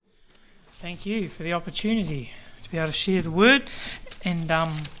Thank you for the opportunity to be able to share the word and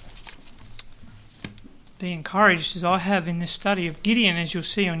be encouraged as I have in this study of Gideon, as you'll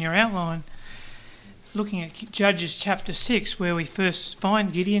see on your outline, looking at Judges chapter 6, where we first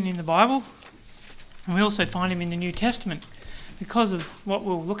find Gideon in the Bible, and we also find him in the New Testament. Because of what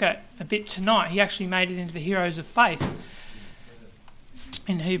we'll look at a bit tonight, he actually made it into the heroes of faith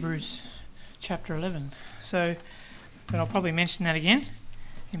in Hebrews chapter 11. So, but I'll probably mention that again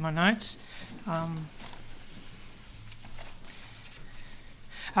in my notes.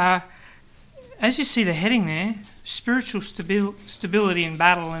 As you see the heading there, spiritual stability in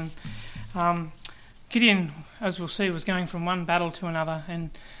battle, and Gideon, as we'll see, was going from one battle to another, and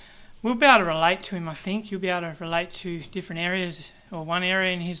we'll be able to relate to him, I think. You'll be able to relate to different areas, or one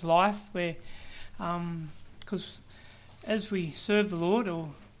area in his life where, because as we serve the Lord, or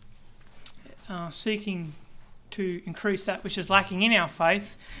seeking to increase that which is lacking in our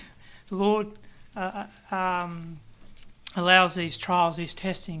faith, the Lord allows these trials, these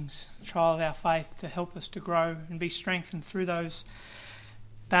testings, trial of our faith, to help us to grow and be strengthened through those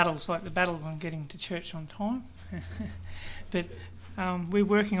battles, like the battle on getting to church on time. But we're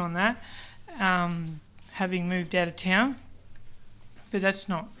working on that, having moved out of town. But that's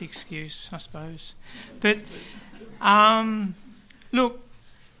not the excuse, I suppose. But look,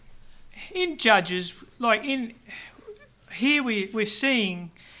 in Judges, like in here we're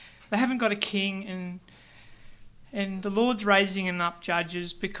seeing they haven't got a king, and the Lord's raising them up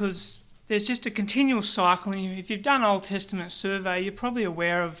judges because there's just a continual cycle. And if you've done Old Testament survey, you're probably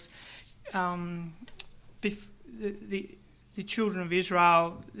aware of the children of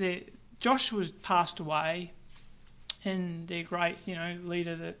Israel. Joshua's passed away, and their great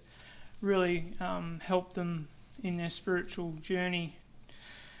leader that really helped them in their spiritual journey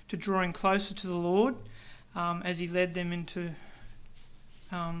to drawing closer to the Lord as he led them into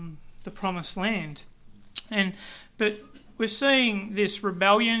the promised land. But we're seeing this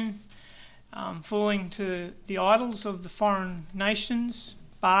rebellion falling to the idols of the foreign nations,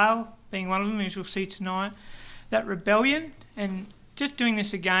 Baal being one of them, as you'll see tonight. That rebellion, and just doing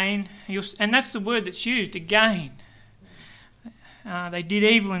this again, and that's the word that's used, again. They did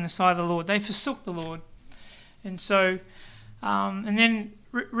evil in the sight of the Lord. They forsook the Lord. And so, and then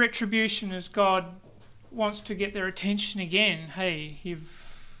retribution, as God wants to get their attention again. Hey, you've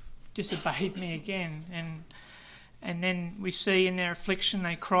disobeyed me again. And then we see in their affliction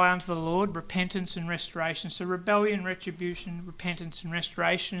they cry unto the Lord, repentance and restoration. So rebellion, retribution, repentance and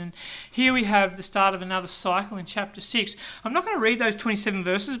restoration. And here we have the start of another cycle in chapter 6. I'm not going to read those 27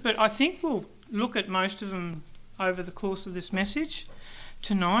 verses, but I think we'll look at most of them over the course of this message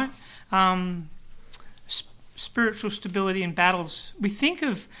tonight. Spiritual stability in battles. We think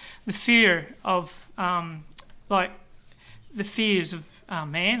of the fear of, like the fears of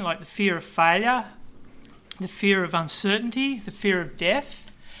man, like the fear of failure, the fear of uncertainty, the fear of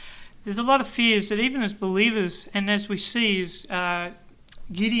death. There's a lot of fears that even as believers, and as we see is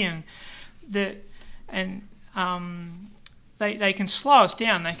Gideon, they can slow us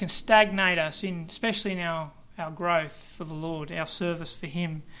down, they can stagnate us, especially in our growth for the Lord, our service for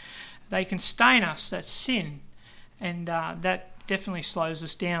Him. They can stain us, that's sin, and that definitely slows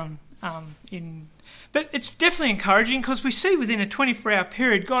us down. But it's definitely encouraging because we see within a 24-hour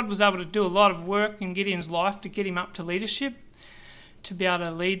period God was able to do a lot of work in Gideon's life to get him up to leadership, to be able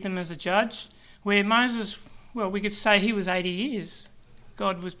to lead them as a judge. Where Moses, well, we could say he was 80 years.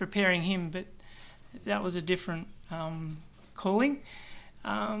 God was preparing him, but that was a different calling.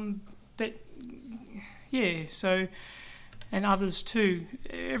 But yeah, so, and others too.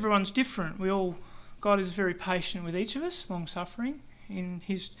 Everyone's different. God is very patient with each of us, long-suffering in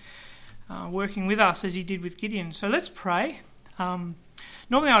His working with us as He did with Gideon. So let's pray.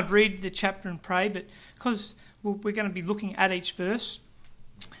 Normally I'd read the chapter and pray, but because we're going to be looking at each verse,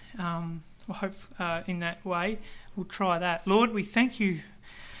 we'll hope in that way, we'll try that. Lord, we thank You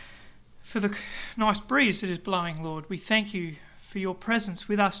for the nice breeze that is blowing, Lord. We thank You for Your presence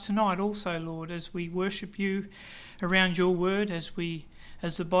with us tonight also, Lord, as we worship You around Your word, as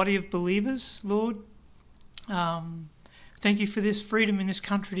the body of believers, Lord. Thank You for this freedom in this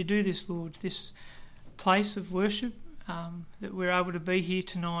country to do this, Lord, this place of worship, that we're able to be here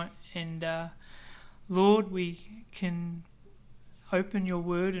tonight. And Lord, we can open Your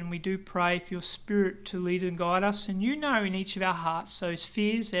word, and we do pray for Your Spirit to lead and guide us. And You know in each of our hearts those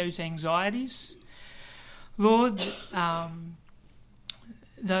fears, those anxieties, Lord,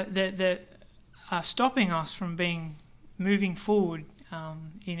 that are stopping us from moving forward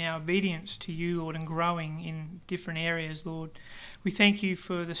in our obedience to You, Lord, and growing in different areas, Lord. We thank You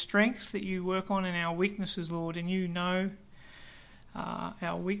for the strength that You work on in our weaknesses, Lord, and You know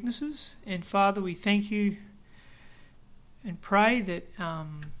our weaknesses. And Father, we thank you and pray that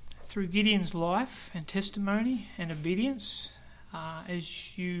through Gideon's life and testimony and obedience,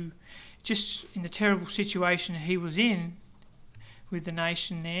 as you, just in the terrible situation he was in with the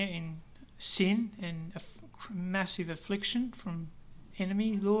nation there in sin and massive affliction from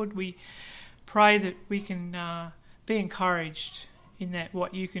enemy, Lord, we pray that we can be encouraged in that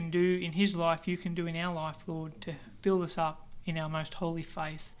what you can do in his life, you can do in our life, Lord, to build us up in our most holy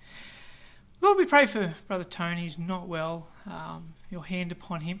faith. Lord, we pray for Brother Tony, who's not well. Your hand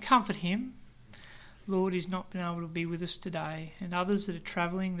upon him. Comfort him. Lord, he's not been able to be with us today. And others that are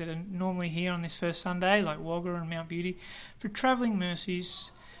travelling, that are normally here on this first Sunday, like Wagga and Mount Beauty, for travelling mercies,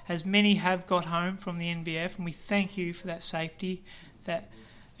 as many have got home from the NBF. And we thank you for that safety, that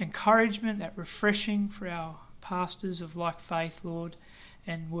encouragement, that refreshing for our pastors of like faith, Lord,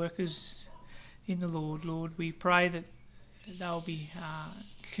 and workers in the Lord. Lord, we pray that they'll be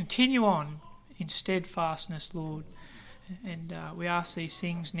continue on in steadfastness, Lord. And we ask these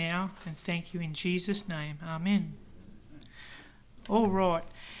things now and thank you in Jesus' name. Amen. All right.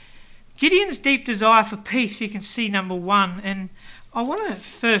 Gideon's deep desire for peace, you can see number 1. And I want to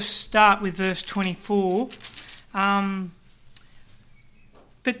first start with verse 24.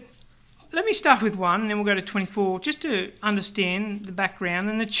 But let me start with 1 and then we'll go to 24 just to understand the background.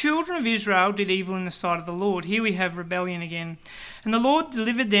 And the children of Israel did evil in the sight of the Lord. Here we have rebellion again. And the Lord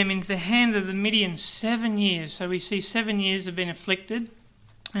delivered them into the hand of the Midians 7 years. So we see 7 years have been afflicted.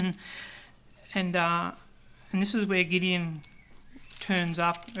 And this is where Gideon turns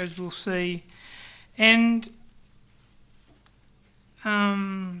up, as we'll see. And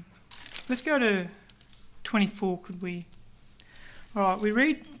let's go to 24, could we? All right, we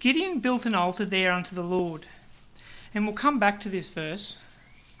read, Gideon built an altar there unto the Lord. And we'll come back to this verse.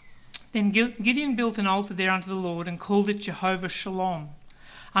 Then Gideon built an altar there unto the Lord and called it Jehovah Shalom.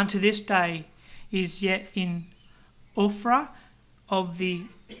 Unto this day is yet in Ophrah of the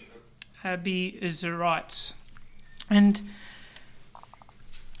Abiezrites. And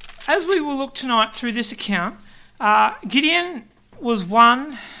as we will look tonight through this account, Gideon was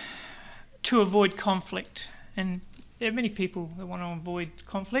one to avoid conflict. And there are many people that want to avoid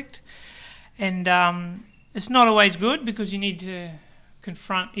conflict. And it's not always good because you need to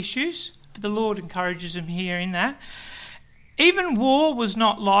confront issues, but the Lord encourages him here in that. Even war was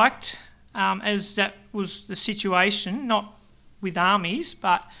not liked, as that was the situation, not with armies,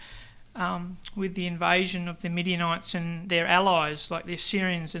 but with the invasion of the Midianites and their allies, like the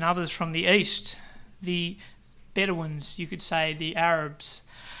Assyrians and others from the east, the Bedouins, you could say, the Arabs.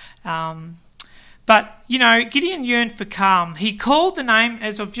 But, Gideon yearned for calm. He called the name,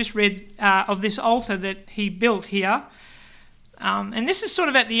 as I've just read, of this altar that he built here. And this is sort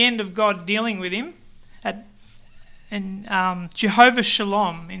of at the end of God dealing with him. Jehovah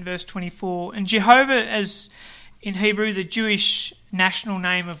Shalom in verse 24. And Jehovah, as in Hebrew, the Jewish national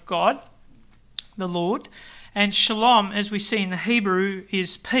name of God, the Lord. And Shalom, as we see in the Hebrew,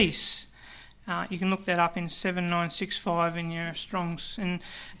 is peace. You can look that up in 7965 in your Strong's. And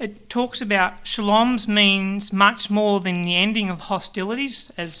it talks about Shalom's means much more than the ending of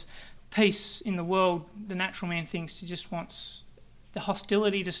hostilities, as peace in the world, the natural man thinks he just wants the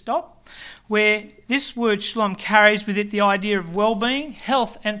hostility to stop, where this word Shalom carries with it the idea of well-being,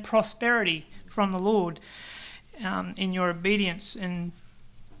 health and prosperity from the Lord in your obedience and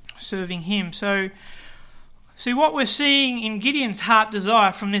serving him. So see what we're seeing in Gideon's heart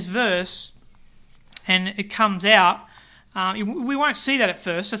desire from this verse, and it comes out. We won't see that at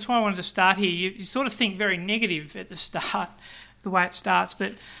first. That's why I wanted to start here. You sort of think very negative at the start, the way it starts.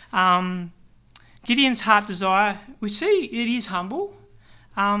 But Gideon's heart desire, we see it is humble.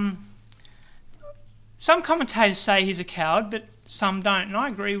 Some commentators say he's a coward, but some don't. And I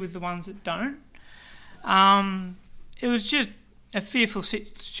agree with the ones that don't. It was just a fearful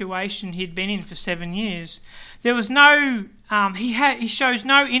situation he'd been in for 7 years. There was no, he shows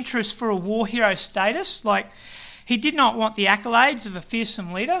no interest for a war hero status. Like, he did not want the accolades of a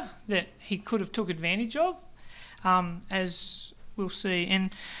fearsome leader that he could have took advantage of, as we'll see.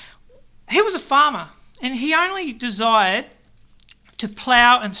 And he was a farmer, and he only desired to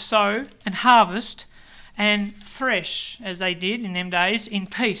plough and sow and harvest and thresh, as they did in them days, in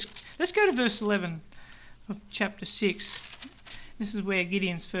peace. Let's go to verse 11 of chapter 6. This is where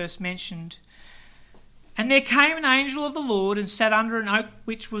Gideon's first mentioned. And there came an angel of the Lord and sat under an oak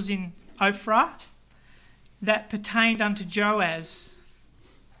which was in Ophrah, that pertained unto Joaz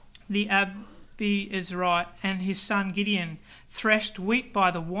the Abiezrite, and his son Gideon threshed wheat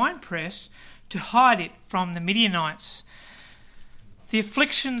by the winepress to hide it from the Midianites. The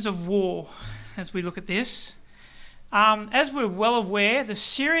afflictions of war, as we look at this, As we're well aware, the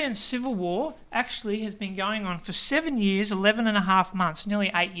Syrian civil war actually has been going on for 7 years, 11 and a half months,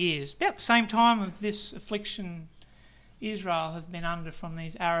 nearly 8 years. About the same time of this affliction Israel have been under from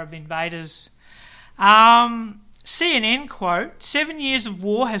these Arab invaders. CNN quote, 7 years of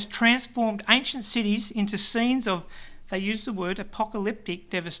war has transformed ancient cities into scenes of, they use the word, apocalyptic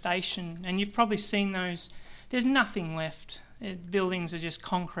devastation. And you've probably seen those. There's nothing left. Buildings are just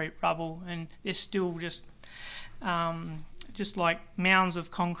concrete rubble, and they're still just like mounds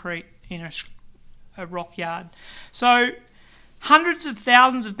of concrete in a rock yard. So hundreds of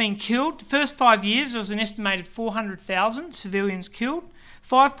thousands have been killed. The first 5 years, there was an estimated 400,000 civilians killed.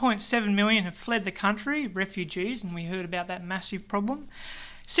 5.7 million have fled the country, refugees, and we heard about that massive problem.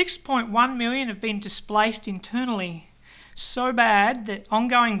 6.1 million have been displaced internally. So bad that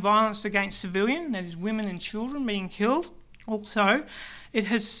ongoing violence against civilians, that is women and children being killed, also, it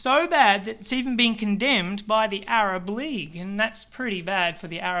has so bad that it's even been condemned by the Arab League, and that's pretty bad for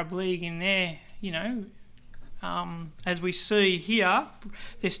the Arab League in there, as we see here,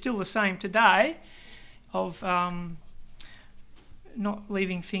 they're still the same today, of not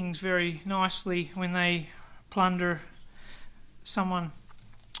leaving things very nicely when they plunder someone.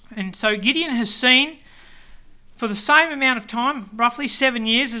 And so Gideon has seen, for the same amount of time, roughly 7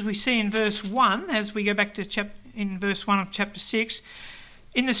 years, as we see in verse 1, as we go back to in verse 1 of chapter 6,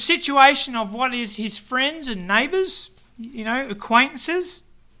 in the situation of what is his friends and neighbours, acquaintances,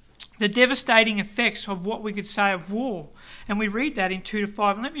 the devastating effects of what we could say of war. And we read that in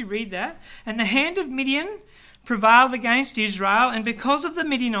 2-5, and let me read that. And the hand of Midian prevailed against Israel, and because of the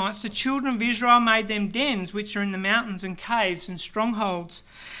Midianites, the children of Israel made them dens which are in the mountains and caves and strongholds.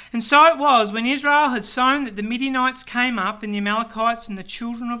 And so it was, when Israel had sown, that the Midianites came up, and the Amalekites and the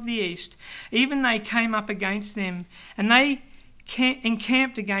children of the east, even they came up against them, and they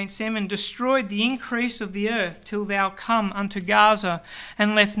encamped against them, and destroyed the increase of the earth, till thou come unto Gaza,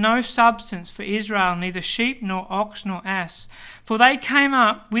 and left no substance for Israel, neither sheep, nor ox, nor ass. For they came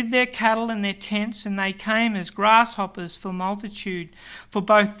up with their cattle and their tents, and they came as grasshoppers for multitude. For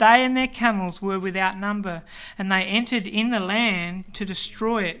both they and their camels were without number, and they entered in the land to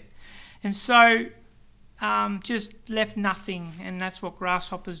destroy it. And so just left nothing, and that's what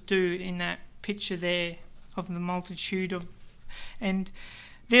grasshoppers do in that picture there of the multitude of, and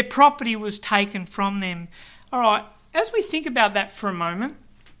their property was taken from them. All right, as we think about that for a moment,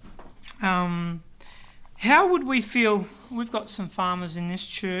 how would we feel? We've got some farmers in this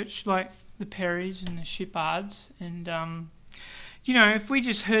church, like the Perrys and the Shippards, and if we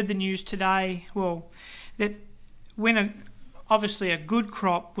just heard the news today, that when obviously a good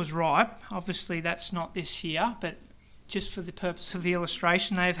crop was ripe, obviously that's not this year, but just for the purpose of the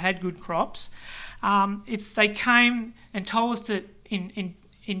illustration, they've had good crops. If they came and told us that in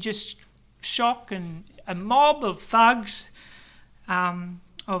just shock, and a mob of thugs,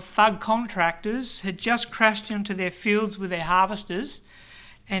 of thug contractors had just crashed into their fields with their harvesters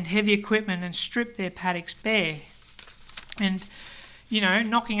and heavy equipment and stripped their paddocks bare, and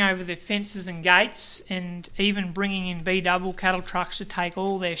knocking over their fences and gates, and even bringing in B-double cattle trucks to take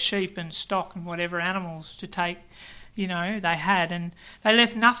all their sheep and stock and whatever animals to take, they had, and they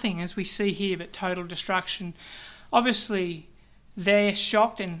left nothing, as we see here, but total destruction. Obviously, they're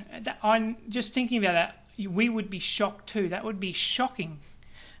shocked, and I'm just thinking about that, we would be shocked too. That would be shocking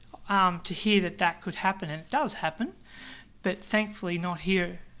to hear that could happen, and it does happen, but thankfully not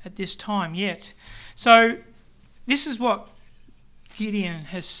here at this time yet. So this is what Gideon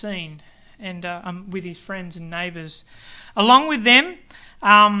has seen, and with his friends and neighbours. Along with them,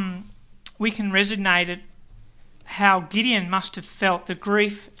 we can resonate at how Gideon must have felt the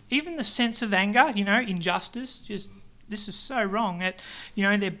grief, even the sense of anger, injustice, just this is so wrong, at,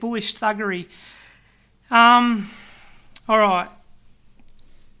 their bullish thuggery. All right.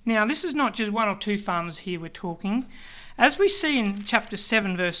 Now, this is not just one or two farmers here we're talking. As we see in chapter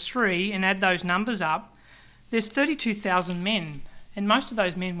 7, verse 3, and add those numbers up, there's 32,000 men, and most of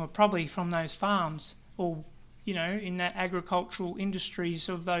those men were probably from those farms, or, in that agricultural industries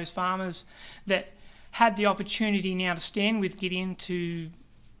of those farmers that had the opportunity now to stand with Gideon to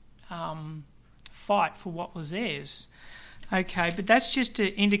fight for what was theirs. Okay, but that's just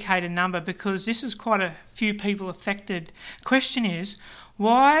to indicate a number, because this is quite a few people affected. Question is,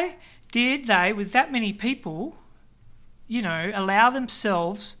 why did they, with that many people, allow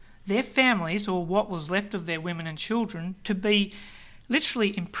themselves, their families, or what was left of their women and children, to be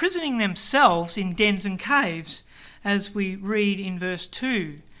literally imprisoning themselves in dens and caves, as we read in verse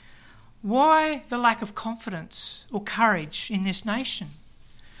 2? Why the lack of confidence or courage in this nation?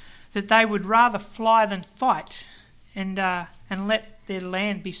 That they would rather fly than fight, and let their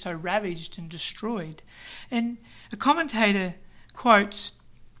land be so ravaged and destroyed. And a commentator quotes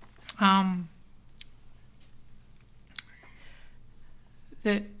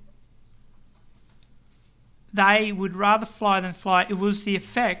that they would rather fly than fly. It was the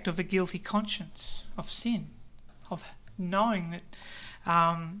effect of a guilty conscience, of sin, of knowing that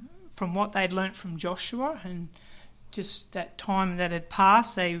from what they'd learnt from Joshua and just that time that had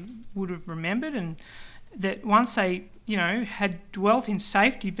passed, they would have remembered, and that once they, had dwelt in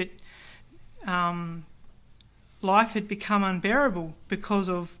safety, but life had become unbearable because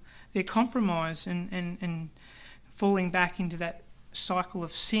of their compromise and falling back into that cycle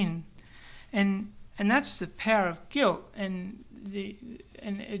of sin, and that's the power of guilt, and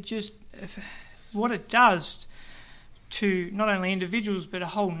it just what it does to not only individuals but a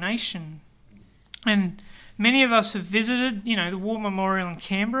whole nation. And many of us have visited, the War Memorial in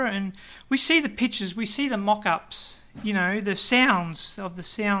Canberra, and we see the pictures, we see the mock-ups, the sounds of the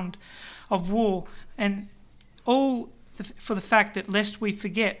sound of war, and all for the fact that lest we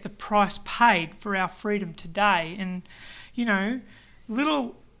forget the price paid for our freedom today. And,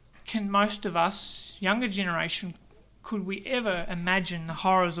 little can most of us, younger generation, could we ever imagine the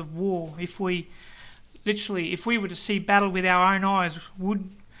horrors of war if we were to see battle with our own eyes,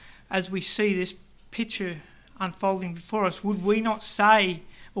 as we see this picture unfolding before us, would we not say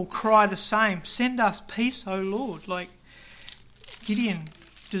or cry the same, "Send us peace, O Lord," like Gideon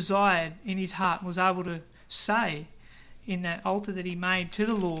desired in his heart, was able to say in that altar that he made to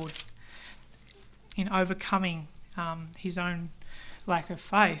the Lord in overcoming his own lack of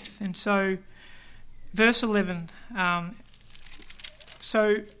faith. And so, verse 11,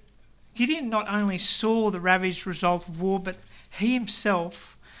 so Gideon not only saw the ravaged result of war, but he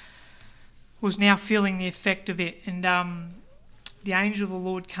himself was now feeling the effect of it. And the angel of the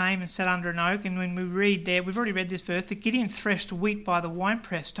Lord came and sat under an oak, and when we read there, we've already read this verse, that Gideon threshed wheat by the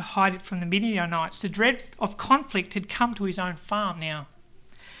winepress to hide it from the Midianites. The dread of conflict had come to his own farm now.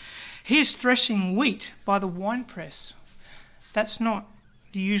 He is threshing wheat by the winepress. That's not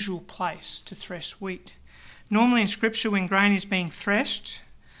the usual place to thresh wheat. Normally in Scripture, when grain is being threshed,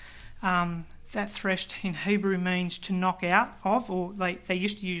 that threshed in Hebrew means to knock out of, or they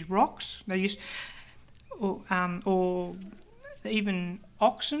used to use rocks. They used, or even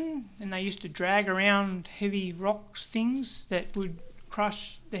oxen, and they used to drag around heavy rocks, things that would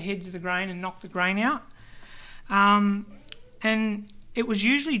crush the heads of the grain and knock the grain out. And it was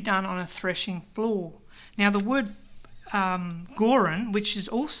usually done on a threshing floor. Now the word goren, which is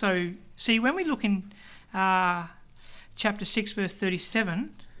also, see when we look in chapter 6 verse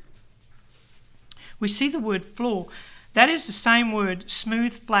 37, we see the word floor. That is the same word,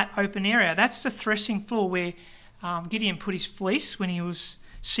 smooth, flat, open area. That's the threshing floor where Gideon put his fleece when he was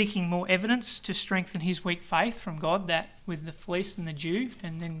seeking more evidence to strengthen his weak faith from God, that with the fleece and the dew,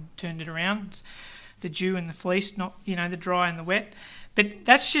 and then turned it around, the dew and the fleece, not the dry and the wet. But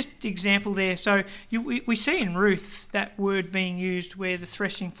that's just the example there. So we see in Ruth that word being used where the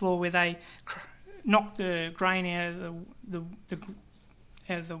threshing floor, where they knock the grain out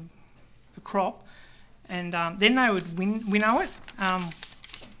of the crop, and then they would winnow it,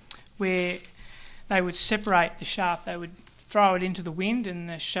 where they would separate the chaff. They would throw it into the wind and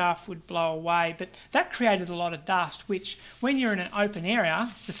the chaff would blow away. But that created a lot of dust, which when you're in an open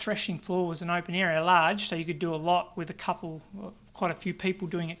area, the threshing floor was an open area, large, so you could do a lot with quite a few people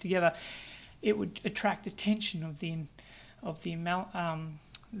doing it together. It would attract attention of the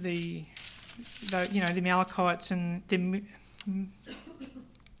Amalekites and the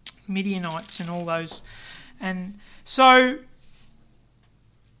Midianites and all those. And so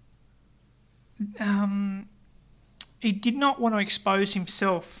he did not want to expose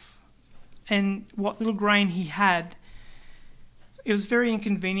himself and what little grain he had. It was very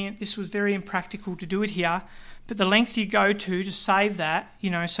inconvenient. This was very impractical to do it here. But the length you go to save that,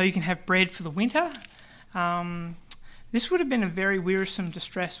 so you can have bread for the winter, this would have been a very wearisome,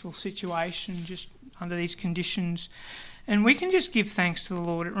 distressful situation just under these conditions. And we can just give thanks to the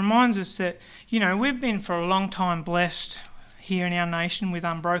Lord. It reminds us that, we've been for a long time blessed here in our nation with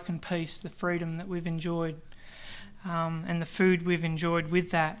unbroken peace, the freedom that we've enjoyed, and the food we've enjoyed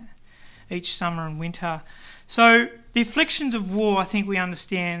with that each summer and winter. So the afflictions of war, I think we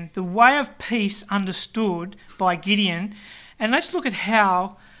understand. The way of peace understood by Gideon. And let's look at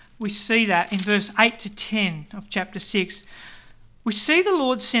how we see that in verse 8 to 10 of chapter 6. We see the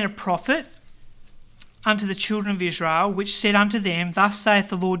Lord sent a prophet unto the children of Israel, which said unto them, Thus saith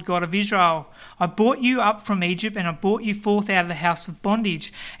the Lord God of Israel, I brought you up from Egypt, and I brought you forth out of the house of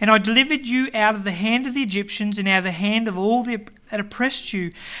bondage. And I delivered you out of the hand of the Egyptians, and out of the hand of all that oppressed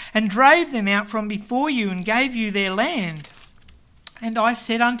you, and drave them out from before you, and gave you their land. And I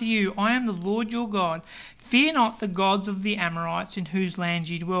said unto you, I am the Lord your God. Fear not the gods of the Amorites in whose land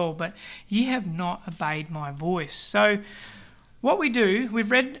ye dwell, but ye have not obeyed my voice. So what we do,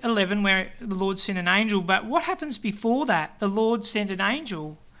 we've read 11 where the Lord sent an angel, but what happens before that? The Lord sent an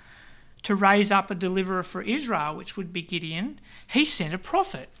angel to raise up a deliverer for Israel, which would be Gideon. He sent a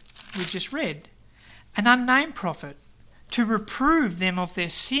prophet, we just read, an unnamed prophet, to reprove them of their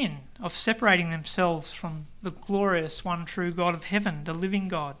sin, of separating themselves from the glorious one true God of heaven, the living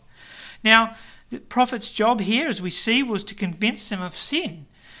God. Now, the prophet's job here, as we see, was to convince them of sin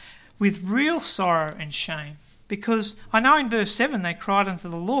with real sorrow and shame. Because I know in verse 7 they cried unto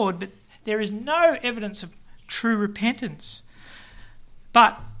the Lord, but there is no evidence of true repentance.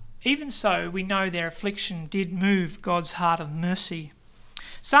 But even so, we know their affliction did move God's heart of mercy.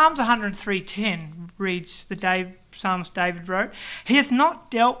 Psalms 103:10 reads, the psalmist David wrote, He hath not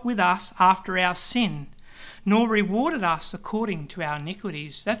dealt with us after our sin, nor rewarded us according to our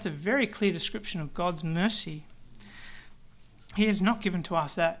iniquities. That's a very clear description of God's mercy. He has not given to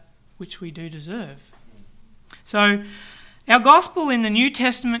us that which we do deserve. So our gospel in the New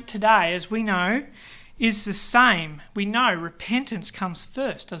Testament today, as we know, is the same. We know repentance comes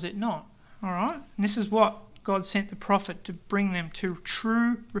first, does it not? All right? And this is what God sent the prophet to bring them to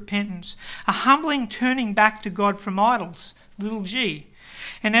true repentance, a humbling turning back to God from idols, little g.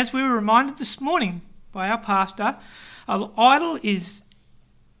 And as we were reminded this morning by our pastor, an idol is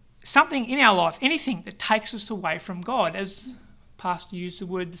something in our life, anything that takes us away from God, as pastor used the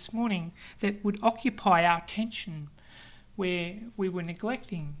word this morning, that would occupy our attention where we were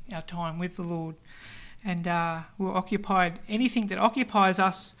neglecting our time with the Lord. And we're occupied, anything that occupies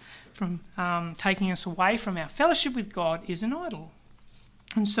us from taking us away from our fellowship with God is an idol.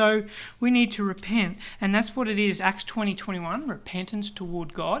 And so we need to repent, and that's what it is, Acts 20:21, repentance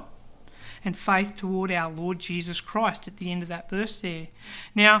toward God and faith toward our Lord Jesus Christ at the end of that verse there.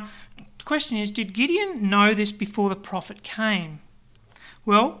 Now, the question is, did Gideon know this before the prophet came?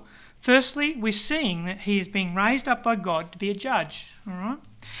 Well, firstly, we're seeing that he is being raised up by God to be a judge, all right?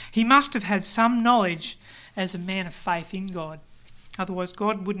 He must have had some knowledge as a man of faith in God. Otherwise,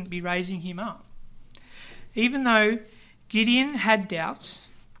 God wouldn't be raising him up. Even though Gideon had doubts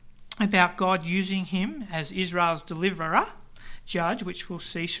about God using him as Israel's deliverer, judge, which we'll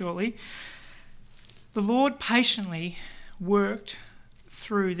see shortly, the Lord patiently worked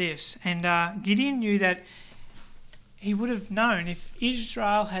through this. And Gideon knew that he would have known if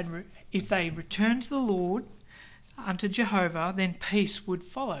Israel if they returned to the Lord, unto Jehovah, then peace would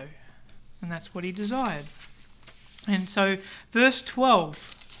follow. And that's what he desired. And so verse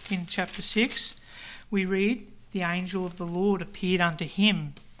 12 in chapter 6, we read, the angel of the Lord appeared unto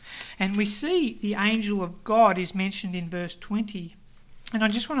him. And we see the angel of God is mentioned in verse 20. And I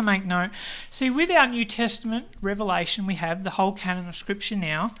just want to make note, see, with our New Testament revelation, we have the whole canon of Scripture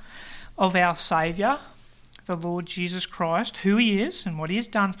now of our Saviour, the Lord Jesus Christ, who he is and what he has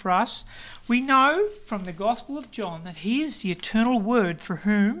done for us. We know from the Gospel of John that he is the eternal Word for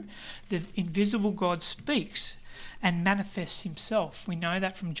whom the invisible God speaks and manifests himself. We know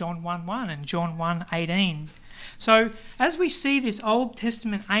that from John 1:1 and John 1:18. So as we see this Old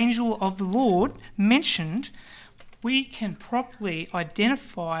Testament angel of the Lord mentioned, we can properly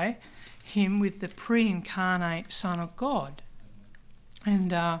identify him with the pre-incarnate Son of God.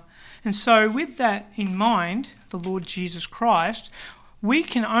 And so with that in mind, the Lord Jesus Christ, we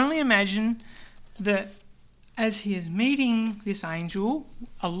can only imagine that as he is meeting this angel,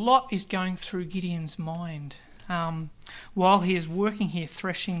 a lot is going through Gideon's mind while he is working here,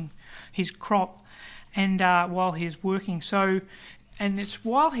 threshing his crop, and while he is working. And it's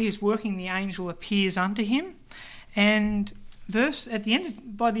while he is working, the angel appears unto him, and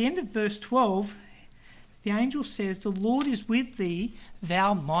by the end of verse 12, the angel says, the Lord is with thee,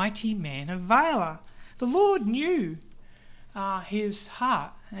 thou mighty man of Valor. The Lord knew his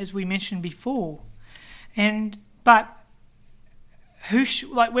heart, as we mentioned before. But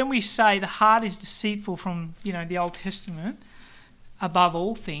when we say the heart is deceitful from the Old Testament, above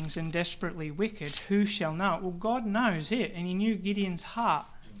all things and desperately wicked, who shall know it? Well, God knows it, and he knew Gideon's heart.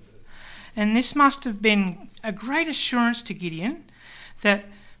 And this must have been a great assurance to Gideon that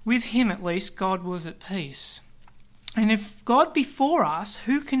with him at least God was at peace. And if God be for us,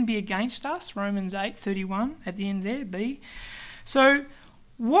 who can be against us? Romans 8:31 at the end there, B. So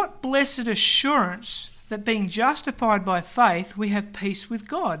what blessed assurance that being justified by faith, we have peace with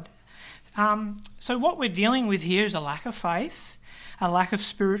God. So what we're dealing with here is a lack of faith, a lack of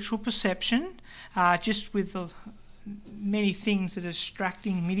spiritual perception, just with the many things that are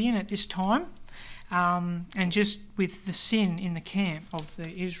distracting Midian at this time, and just with the sin in the camp of the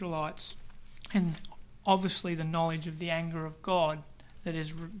Israelites, and obviously the knowledge of the anger of God that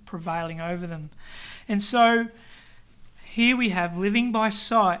is prevailing over them. And so here we have living by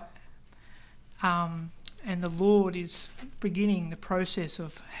sight, and the Lord is beginning the process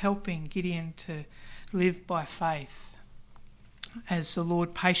of helping Gideon to live by faith as the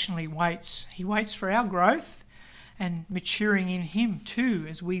Lord patiently waits. He waits for our growth and maturing in him too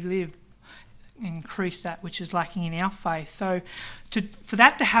as we live, increase that which is lacking in our faith. So for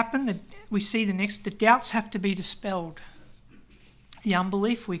that to happen, we see the doubts have to be dispelled. The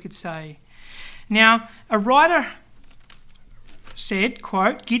unbelief, we could say. Now, a writer said,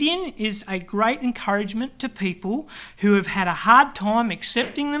 quote, "Gideon is a great encouragement to people who have had a hard time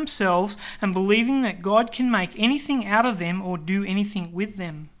accepting themselves and believing that God can make anything out of them or do anything with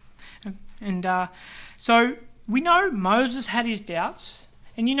them." And so we know Moses had his doubts,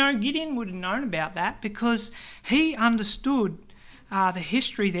 and Gideon would have known about that because he understood the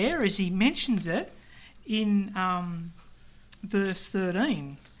history there as he mentions it in verse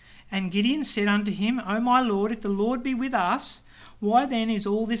 13. "And Gideon said unto him, O my Lord, if the Lord be with us, why then is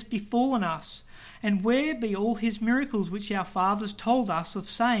all this befallen us? And where be all his miracles which our fathers told us of,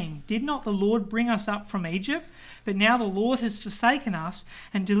 saying, Did not the Lord bring us up from Egypt? But now the Lord has forsaken us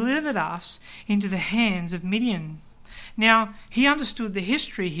and delivered us into the hands of Midian." Now, he understood the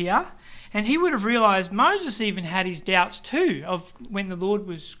history here, and he would have realised Moses even had his doubts too of when the Lord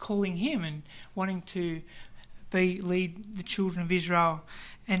was calling him and wanting to lead the children of Israel.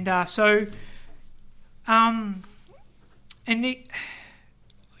 And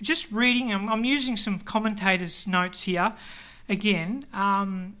just reading, I'm using some commentators' notes here again,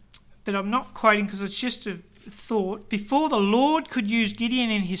 but I'm not quoting because it's just a thought. Before the Lord could use Gideon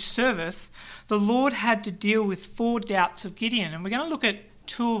in his service, the Lord had to deal with 4 doubts of Gideon. And we're going to look at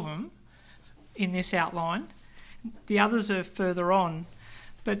 2 of them in this outline. The others are further on.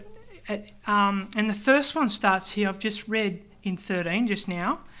 But and the first one starts here, I've just read in 13 just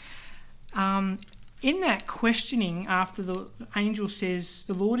now. In that questioning, after the angel says,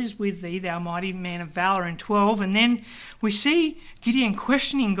 "The Lord is with thee, thou mighty man of valour," in 12, and then we see Gideon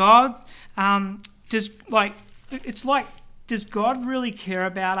questioning God. Does God really care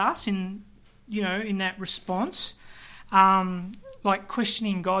about us? In that response, like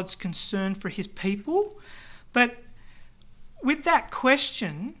questioning God's concern for His people. But with that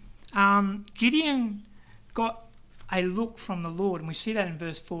question, Gideon got a look from the Lord, and we see that in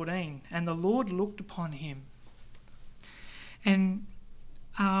verse 14. "And the Lord looked upon him." And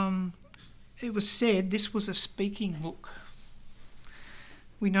it was said this was a speaking look.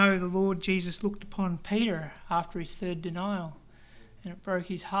 We know the Lord Jesus looked upon Peter after his 3rd denial, and it broke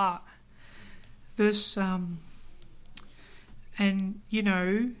his heart.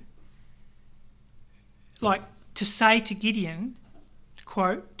 Like to say to Gideon,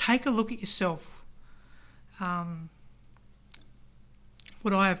 quote, "Take a look at yourself.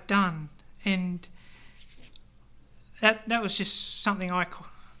 What I have done." And that was just something I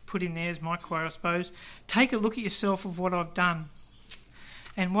put in there as my quote, I suppose. Take a look at yourself of what I've done.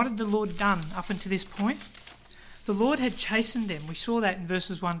 And what had the Lord done up until this point? The Lord had chastened them. We saw that in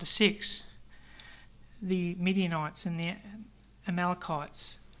verses 1 to 6. The Midianites and the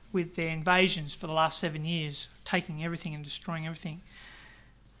Amalekites with their invasions for the last 7 years, taking everything and destroying everything.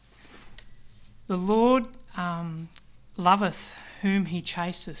 The Lord loveth whom he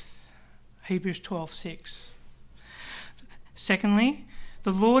chasteth. Hebrews 12:6. Secondly,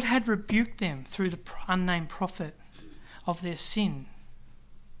 the Lord had rebuked them through the unnamed prophet of their sin.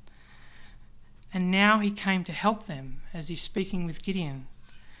 And now he came to help them as he's speaking with Gideon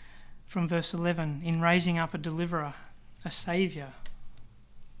from verse 11 in raising up a deliverer, a saviour.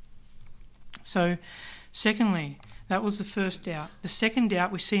 So, secondly, that was the first doubt. The second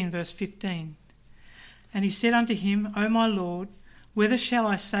doubt we see in verse 15. "And he said unto him, O my Lord, whether shall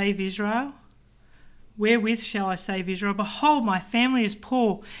I save Israel? Wherewith shall I save Israel? Behold, my family is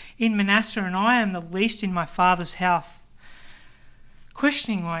poor in Manasseh, and I am the least in my father's house."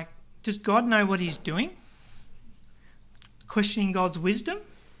 Questioning, like, does God know what he's doing? Questioning God's wisdom,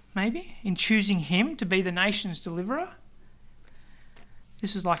 maybe, in choosing him to be the nation's deliverer.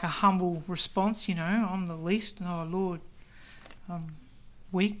 This is like a humble response, I'm the least, and oh Lord, I'm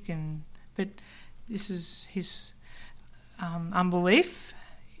weak, but this is his unbelief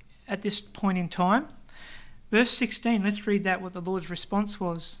at this point in time. Verse 16, let's read that, what the Lord's response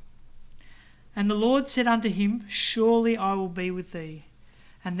was. "And the Lord said unto him, Surely I will be with thee,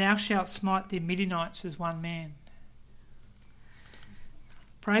 and thou shalt smite the Midianites as one man."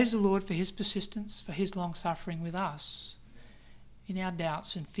 Praise the Lord for his persistence, for his long suffering with us in our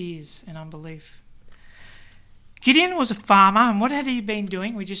doubts and fears and unbelief. Gideon was a farmer, and what had he been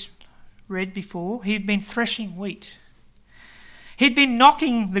doing? We just read before. He had been threshing wheat. He'd been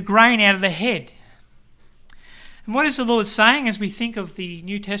knocking the grain out of the head. And what is the Lord saying as we think of the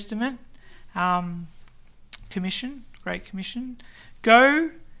New Testament commission, Great Commission?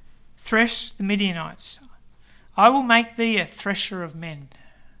 Go thresh the Midianites. I will make thee a thresher of men.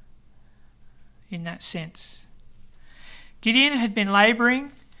 In that sense. Gideon had been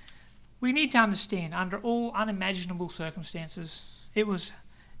labouring, we need to understand, under all unimaginable circumstances.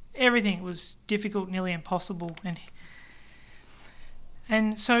 Everything was difficult, nearly impossible.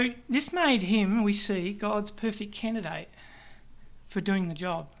 And so this made him, we see, God's perfect candidate for doing the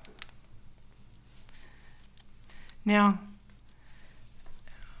job. Now,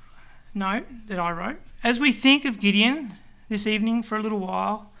 note that I wrote, as we think of Gideon this evening for a little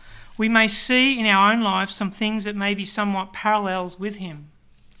while, we may see in our own lives some things that may be somewhat parallels with him.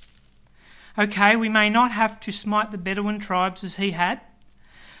 Okay, we may not have to smite the Bedouin tribes as he had,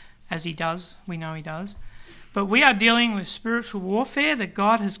 as he does, we know he does, but we are dealing with spiritual warfare that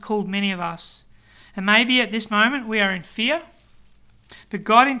God has called many of us. And maybe at this moment we are in fear, but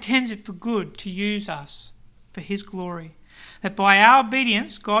God intends it for good to use us for his glory. That by our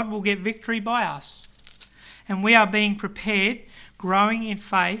obedience, God will get victory by us. And we are being prepared, growing in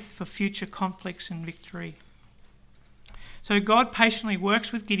faith for future conflicts and victory. So God patiently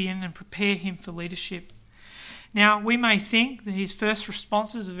works with Gideon and prepare him for leadership. Now, we may think that his first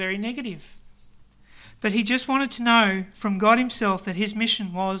responses are very negative, but he just wanted to know from God himself that his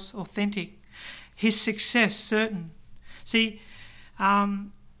mission was authentic, his success certain. See,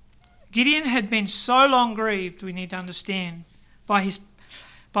 Gideon had been so long grieved, we need to understand, by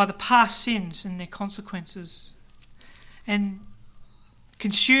the past sins and their consequences, and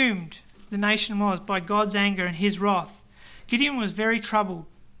consumed the nation was by God's anger and his wrath. Gideon was very troubled.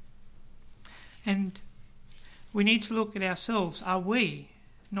 And we need to look at ourselves. Are we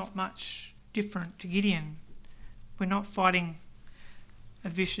not much different to Gideon? We're not fighting a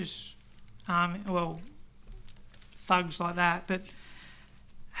vicious army, thugs like that. But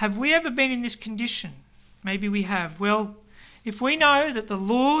have we ever been in this condition? Maybe we have. Well, if we know that the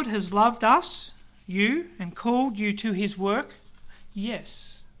Lord has loved us, you, and called you to his work,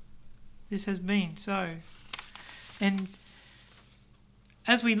 yes, this has been so. And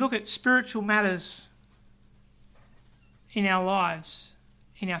as we look at spiritual matters in our lives,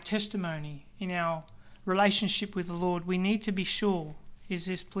 in our testimony, in our relationship with the Lord, we need to be sure, is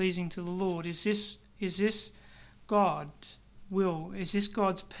this pleasing to the Lord? Is this God's will? Is this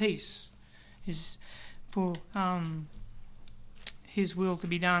God's peace? Is for his will to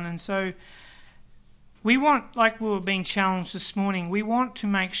be done? And so we want, like we were being challenged this morning, we want to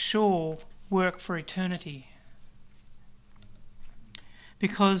make sure work for eternity.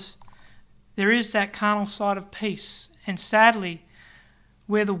 Because there is that carnal side of peace. And sadly,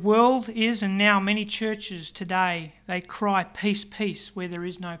 where the world is, and now many churches today, they cry peace, peace, where there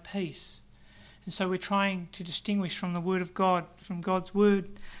is no peace. And so we're trying to distinguish from the Word of God, from God's Word,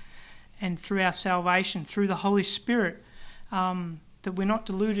 and through our salvation, through the Holy Spirit, that we're not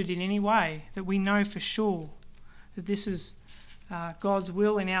deluded in any way, that we know for sure that this is God's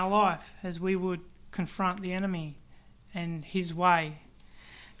will in our life as we would confront the enemy and his way,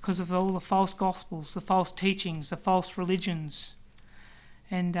 because of all the false gospels, the false teachings, the false religions.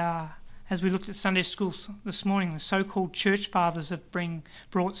 And as we looked at Sunday school this morning, the so-called church fathers have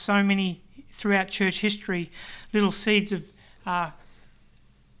brought so many, throughout church history, little seeds of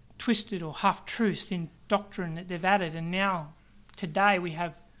twisted or half-truths in doctrine that they've added. And now, today, we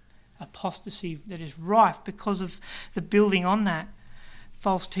have apostasy that is rife because of the building on that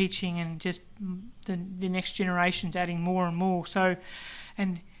false teaching and just the next generation's adding more and more. So,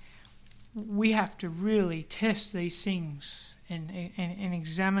 and we have to really test these things and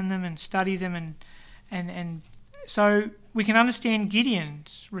examine them and study them and so we can understand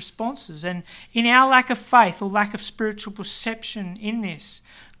Gideon's responses. And in our lack of faith or lack of spiritual perception in this,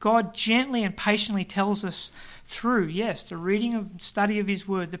 God gently and patiently tells us through, yes, the reading and study of his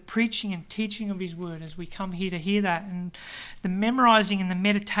word, the preaching and teaching of his word as we come here to hear that, and the memorising and the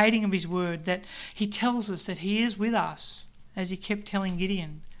meditating of his word, that he tells us that he is with us, as he kept telling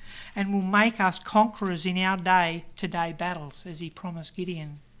Gideon, and will make us conquerors in our day-to-day battles, as he promised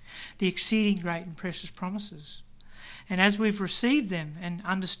Gideon, the exceeding great and precious promises. And as we've received them and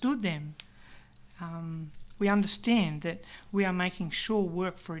understood them, we understand that we are making sure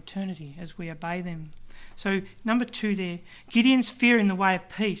work for eternity as we obey them. So, number 2 there, Gideon's fear in the way of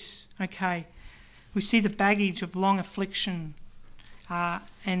peace. Okay, we see the baggage of long affliction.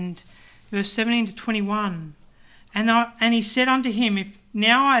 And verse 17 to 21, and he said unto him, If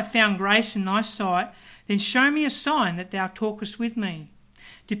now I have found grace in thy sight, then show me a sign that thou talkest with me.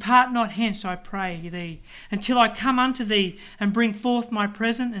 Depart not hence, I pray thee, until I come unto thee and bring forth my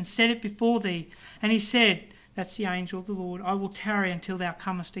present and set it before thee. And he said," that's the angel of the Lord, "I will tarry until thou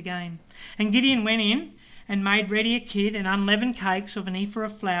comest again." And Gideon went in and made ready a kid and unleavened cakes of an ephah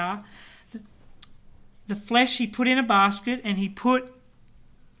of flour. The flesh he put in a basket, and he put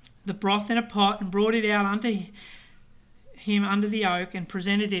the broth in a pot and brought it out unto him under the oak and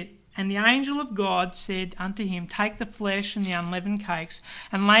presented it. And the angel of God said unto him, "Take the flesh and the unleavened cakes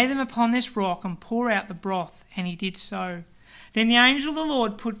and lay them upon this rock and pour out the broth." And he did so. Then the angel of the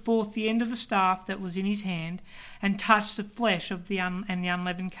Lord put forth the end of the staff that was in his hand and touched the flesh of the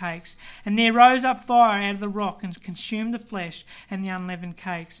unleavened cakes. And there rose up fire out of the rock and consumed the flesh and the unleavened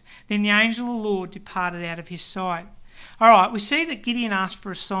cakes. Then the angel of the Lord departed out of his sight. All right, we see that Gideon asked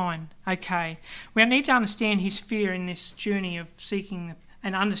for a sign. Okay, we need to understand his fear in this journey of seeking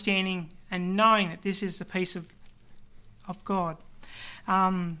and understanding and knowing that this is the peace of God,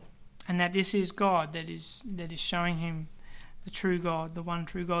 and that this is God that is showing him the true God, the one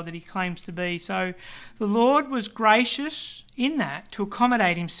true God that he claims to be. So the Lord was gracious in that to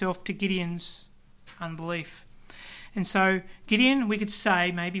accommodate himself to Gideon's unbelief. And so Gideon, we could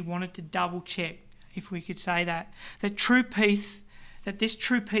say, maybe wanted to double check, if we could say that true peace, that this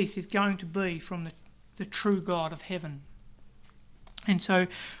true peace is going to be from the true God of heaven. And so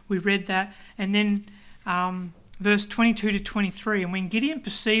we read that. And then verse 22 to 23, "And when Gideon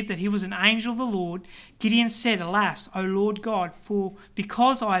perceived that he was an angel of the Lord, Gideon said, Alas, O Lord God, for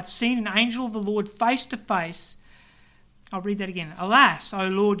because I have seen an angel of the Lord face to face." I'll read that again. "Alas, O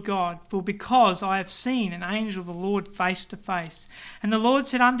Lord God, for because I have seen an angel of the Lord face to face. And the Lord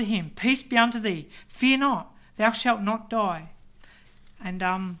said unto him, Peace be unto thee, fear not, thou shalt not die." And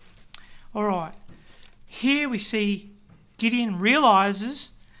all right, here we see Gideon realises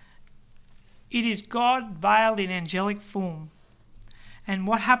it is God veiled in angelic form. And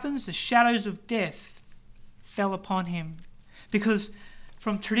what happens? The shadows of death fell upon him. Because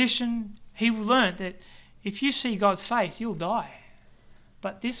from tradition, he learnt that if you see God's face, you'll die.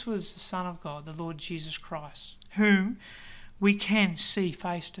 But this was the Son of God, the Lord Jesus Christ, whom we can see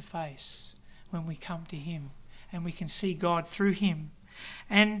face to face when we come to him. And we can see God through him.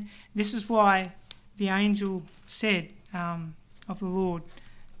 And this is why the angel said of the Lord,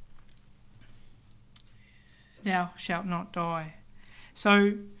 "Thou shalt not die."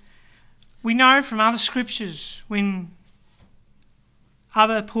 So we know from other scriptures,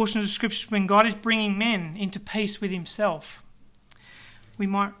 other portions of scriptures, when God is bringing men into peace with himself, we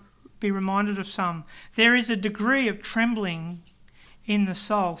might be reminded of some. There is a degree of trembling in the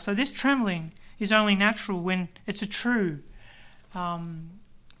soul. So this trembling is only natural when it's a true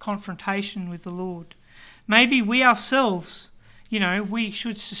confrontation with the Lord. Maybe we ourselves, we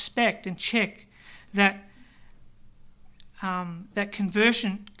should suspect and check that that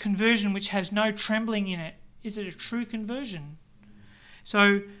conversion which has no trembling in it, is it a true conversion?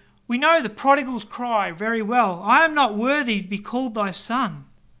 So we know the prodigal's cry very well, "I am not worthy to be called thy son."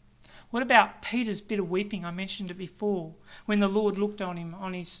 What about Peter's bit of weeping? I mentioned it before, when the Lord looked on him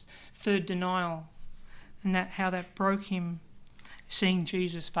on his third denial, and how that broke him, seeing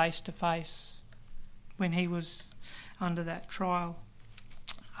Jesus face to face when he was under that trial.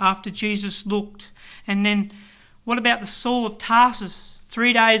 After Jesus looked, and then what about the Saul of Tarsus,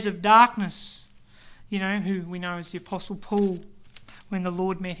 3 days of darkness, who we know as the Apostle Paul, when the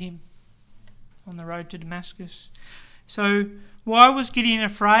Lord met him on the road to Damascus. So why was Gideon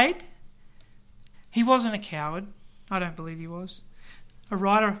afraid? He wasn't a coward. I don't believe he was. A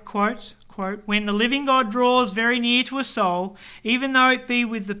writer quotes, "When the living God draws very near to a soul, even though it be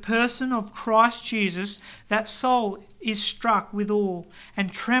with the person of Christ Jesus, that soul is struck with awe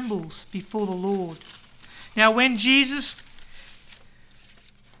and trembles before the Lord." Now when Jesus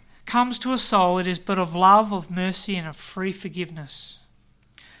comes to a soul, it is but of love, of mercy, and of free forgiveness.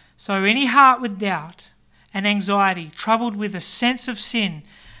 So any heart with doubt and anxiety, troubled with a sense of sin,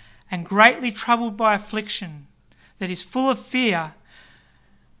 and greatly troubled by affliction, that is full of fear,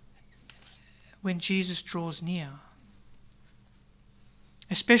 when Jesus draws near,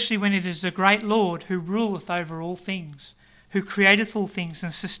 especially when it is the great Lord who ruleth over all things, who createth all things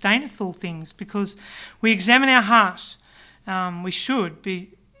and sustaineth all things, because we examine our hearts, we should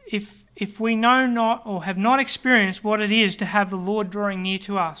be, if we know not or have not experienced what it is to have the Lord drawing near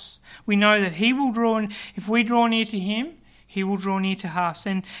to us, we know that he will draw, if we draw near to him, he will draw near to us.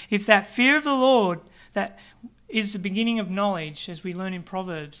 And if that fear of the Lord, that is the beginning of knowledge, as we learn in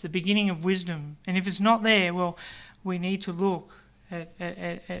Proverbs, the beginning of wisdom, and if it's not there, well, we need to look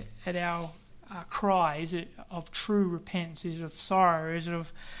at our cry. Is it of true repentance? Is it of sorrow? Is it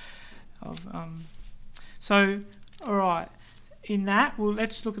of so, all right. in that, well,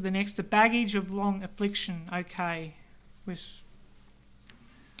 let's look at the next. The baggage of long affliction. Okay.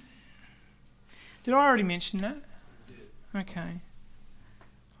 Did I already mention that? Okay.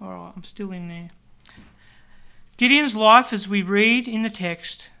 All right, I'm still in there. Gideon's life, as we read in the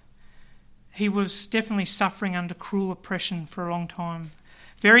text, he was definitely suffering under cruel oppression for a long time.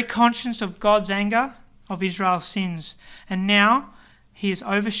 Very conscious of God's anger, of Israel's sins. And now he is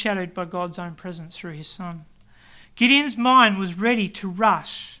overshadowed by God's own presence through his son. Gideon's mind was ready to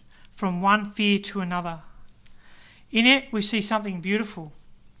rush from one fear to another. In it, we see something beautiful.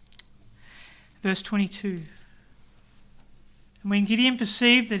 Verse 22. And when Gideon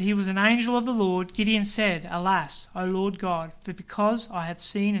perceived that he was an angel of the Lord, Gideon said, Alas, O Lord God, for because I have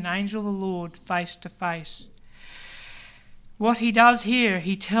seen an angel of the Lord face to face. What he does here,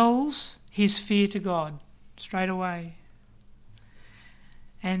 he tells his fear to God straight away.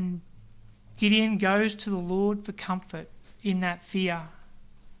 And Gideon goes to the Lord for comfort in that fear.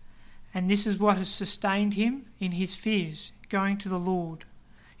 And this is what has sustained him in his fears, going to the Lord.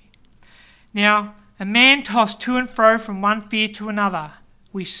 Now, a man tossed to and fro from one fear to another,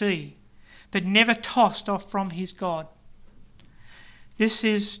 we see, but never tossed off from his God. This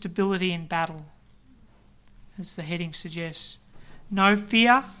is stability in battle, as the heading suggests. No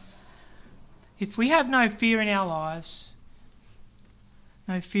fear. If we have no fear in our lives,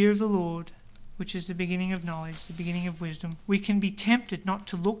 no fear of the Lord, which is the beginning of knowledge, the beginning of wisdom, we can be tempted not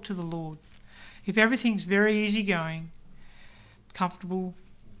to look to the Lord. If everything's very easygoing, comfortable,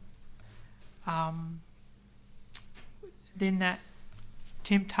 then that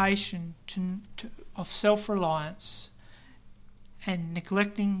temptation of self-reliance and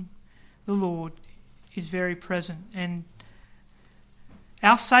neglecting the Lord is very present. And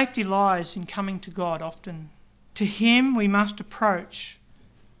our safety lies in coming to God often. To him we must approach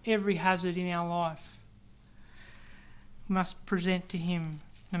every hazard in our life. We must present to him,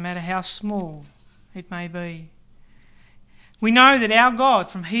 no matter how small it may be. We know that our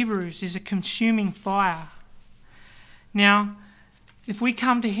God from Hebrews is a consuming fire. Now, if we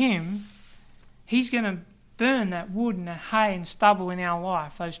come to him, he's going to burn that wood and that hay and stubble in our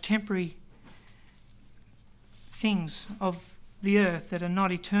life, those temporary things of the earth that are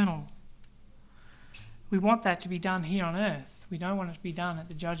not eternal. We want that to be done here on earth. We don't want it to be done at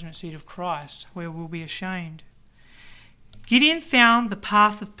the judgment seat of Christ, where we'll be ashamed. Gideon found the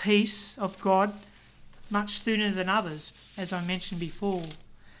path of peace of God much sooner than others, as I mentioned before.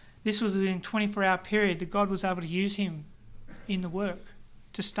 This was within a 24-hour period that God was able to use him in the work,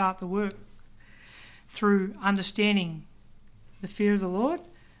 to start the work, through understanding the fear of the Lord,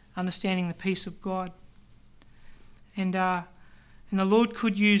 understanding the peace of God. And the Lord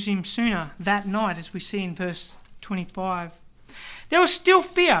could use him sooner, that night, as we see in verse 25. There was still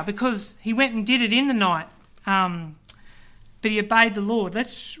fear because he went and did it in the night, but he obeyed the Lord.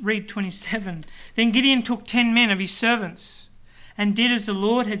 Let's read 27. Then Gideon took 10 men of his servants and did as the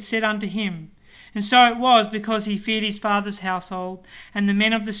Lord had said unto him. And so it was, because he feared his father's household and the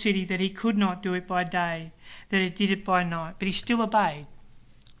men of the city, that he could not do it by day, that he did it by night. But he still obeyed.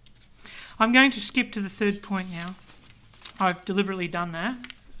 I'm going to skip to the third point now. I've deliberately done that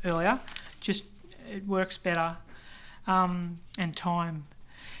earlier. Just it works better. And time.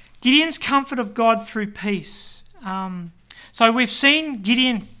 Gideon's comfort of God through peace. So we've seen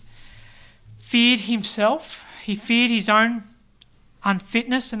Gideon feared himself. He feared his own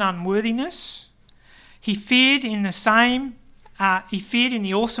unfitness and unworthiness. He feared in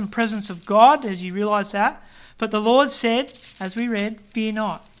the awesome presence of God, as he realised that. But the Lord said, as we read, fear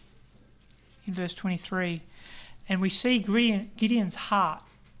not, in verse 23. And we see Gideon's heart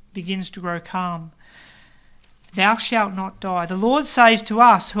begins to grow calm. Thou shalt not die. The Lord says to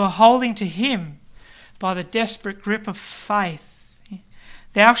us who are holding to him by the desperate grip of faith,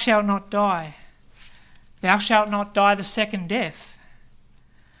 thou shalt not die. Thou shalt not die the second death.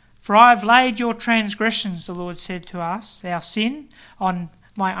 For I have laid your transgressions, the Lord said to us, our sin, on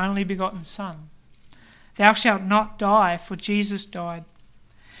my only begotten Son. Thou shalt not die, for Jesus died.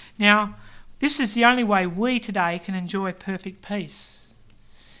 Now, this is the only way we today can enjoy perfect peace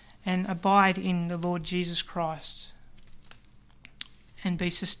and abide in the Lord Jesus Christ and be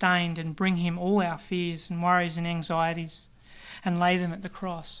sustained and bring him all our fears and worries and anxieties and lay them at the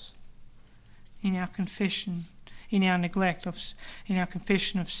cross in our confession, in our in our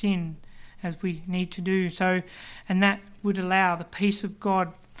confession of sin, as we need to do so. And that would allow the peace of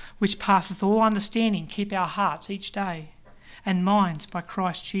God, which passeth all understanding, keep our hearts each day and minds by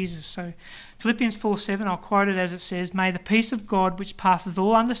Christ Jesus. So Philippians 4:7, I'll quote it as it says, may the peace of God, which passeth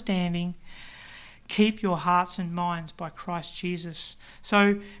all understanding, keep your hearts and minds by Christ Jesus.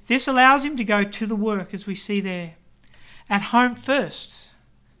 So this allows him to go to the work, as we see there. at home first.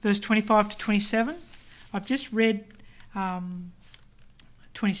 Verse 25 to 27. I've just read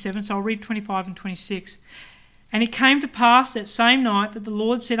 27, so I'll read 25 and 26. And it came to pass that same night that the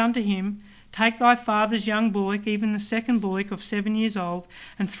Lord said unto him, Take thy father's young bullock, even the second bullock of 7 years old,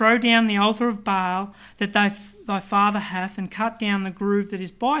 and throw down the altar of Baal that thy father hath, and cut down the groove that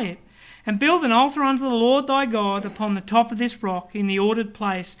is by it. And build an altar unto the Lord thy God upon the top of this rock in the ordered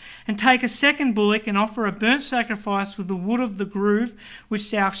place, and take a second bullock and offer a burnt sacrifice with the wood of the groove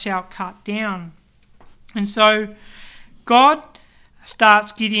which thou shalt cut down. And so God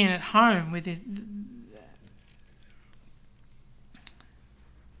starts Gideon at home with it.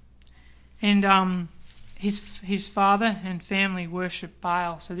 And his father and family worship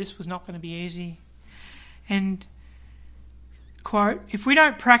Baal, so this was not going to be easy. And quote, if we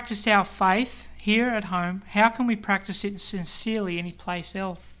don't practice our faith here at home, how can we practice it sincerely any place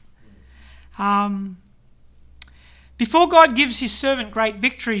else? Before God gives his servant great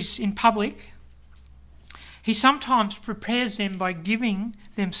victories in public, he sometimes prepares them by giving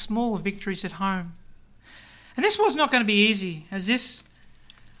them smaller victories at home. And this was not going to be easy, as this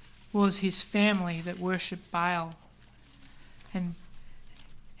was his family that worshipped Baal. And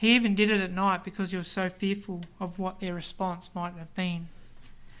he even did it at night because he was so fearful of what their response might have been.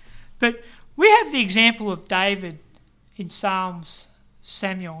 But we have the example of David in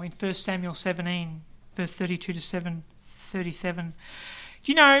Samuel, in 1 Samuel 17, verse 32 to 37.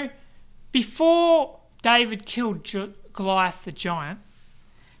 You know, before David killed Goliath the giant,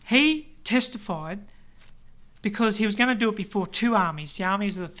 he testified because he was going to do it before two armies, the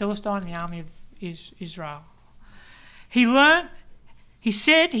armies of the Philistine and the army of Israel. He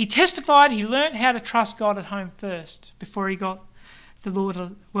testified he learnt how to trust God at home first before he got the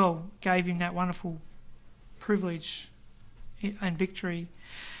Lord, gave him that wonderful privilege and victory.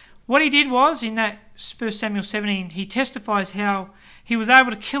 What he did was, in that 1 Samuel 17, he testifies how he was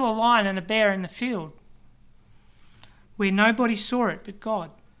able to kill a lion and a bear in the field where nobody saw it but God.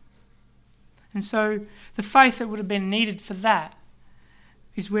 And so the faith that would have been needed for that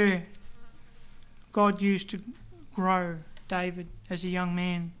is where God used to grow David as a young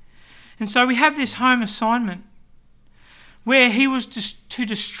man. And so we have this home assignment where he was to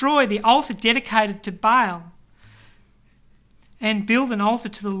destroy the altar dedicated to Baal and build an altar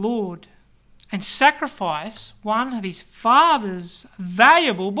to the Lord and sacrifice one of his father's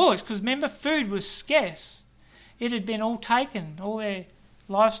valuable bullocks, because remember, food was scarce. It had been all taken, all their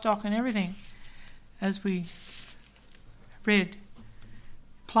livestock and everything, as we read,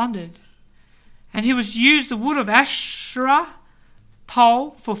 plundered. And he was used the wood of Asherah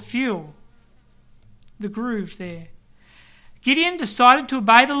pole for fuel, the groove there. Gideon decided to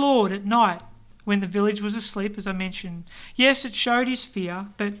obey the Lord at night when the village was asleep, as I mentioned. Yes, it showed his fear,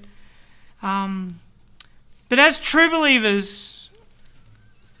 but as true believers,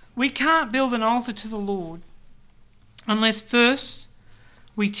 we can't build an altar to the Lord unless first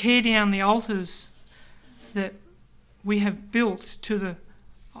we tear down the altars that we have built to the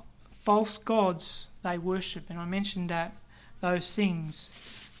false gods they worship. And I mentioned that those things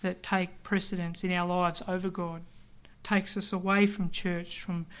that take precedence in our lives over God, takes us away from church,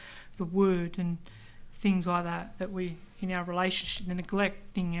 from the word and things like that we, in our relationship, and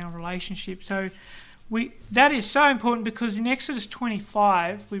neglecting our relationship. So that is so important, because in Exodus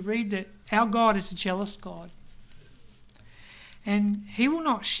 25 we read that our God is a jealous God. And he will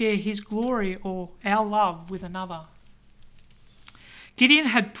not share his glory or our love with another. Gideon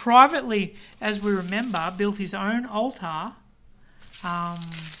had privately, as we remember, built his own altar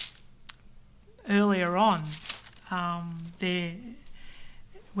earlier on. There,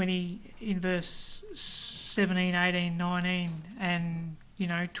 when he, in verse 17, 18, 19, and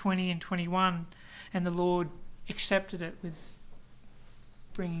 20 and 21, and the Lord accepted it with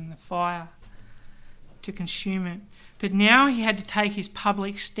bringing the fire to consume it. But now he had to take his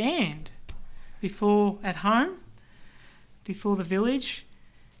public stand at home, before the village,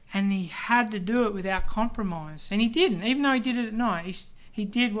 and he had to do it without compromise. And he didn't, even though he did it at night. He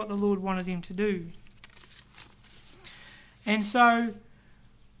did what the Lord wanted him to do. And so,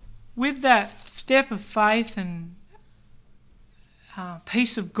 with that step of faith and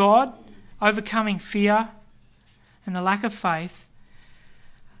peace of God, overcoming fear and the lack of faith,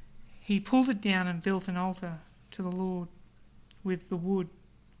 he pulled it down and built an altar to the Lord with the wood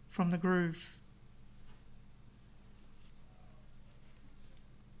from the groove.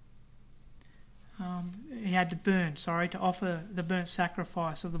 He had to offer the burnt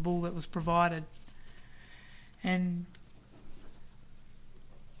sacrifice of the bull that was provided. And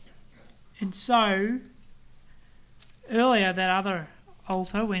so, earlier, that other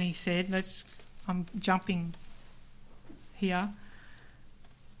altar, when he said, I'm jumping here.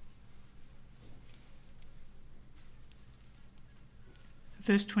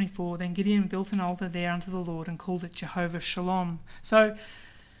 Verse 24, then Gideon built an altar there unto the Lord and called it Jehovah Shalom. So,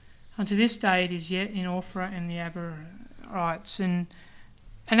 unto this day it is yet in Ophrah and the Abarites. And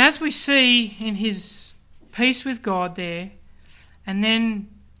as we see in his peace with God there, and then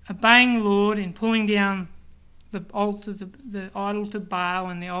obeying the Lord in pulling down the altar, the idol to Baal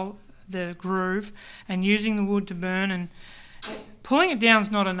and the groove, and using the wood to burn, and pulling it down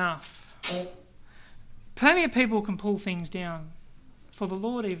is not enough. Plenty of people can pull things down. For the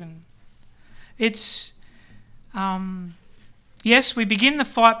Lord even. It's, yes, we begin the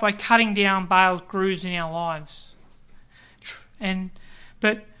fight by cutting down Baal's grooves in our lives.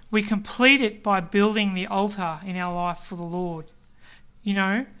 But we complete it by building the altar in our life for the Lord. You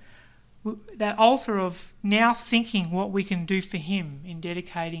know, that altar of now thinking what we can do for him in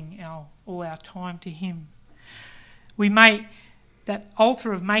dedicating all our time to him. We make that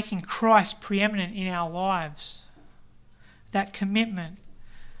altar of making Christ preeminent in our lives. That commitment.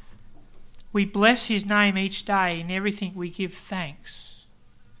 We bless his name each day. In everything we give thanks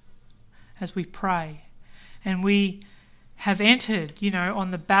as we pray. And we have entered,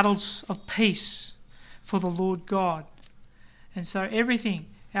 on the battles of peace for the Lord God. And so everything,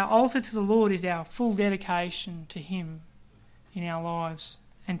 our altar to the Lord is our full dedication to him in our lives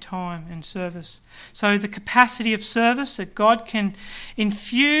and time and service. So the capacity of service that God can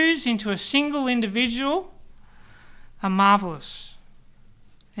infuse into a single individual are marvellous.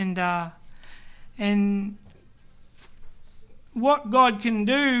 And what God can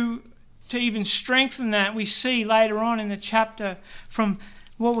do to even strengthen that, we see later on in the chapter from,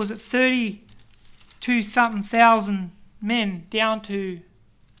 32-something thousand men down to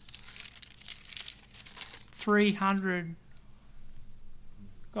 300.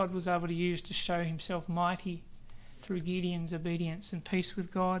 God was able to use to show himself mighty through Gideon's obedience and peace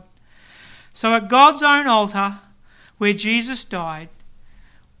with God. So at God's own altar, where Jesus died,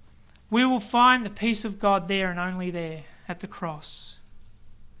 we will find the peace of God there and only there at the cross.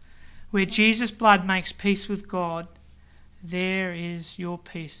 Where Jesus' blood makes peace with God, there is your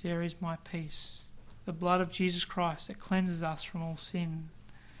peace, there is my peace. The blood of Jesus Christ that cleanses us from all sin.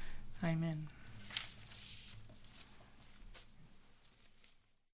 Amen.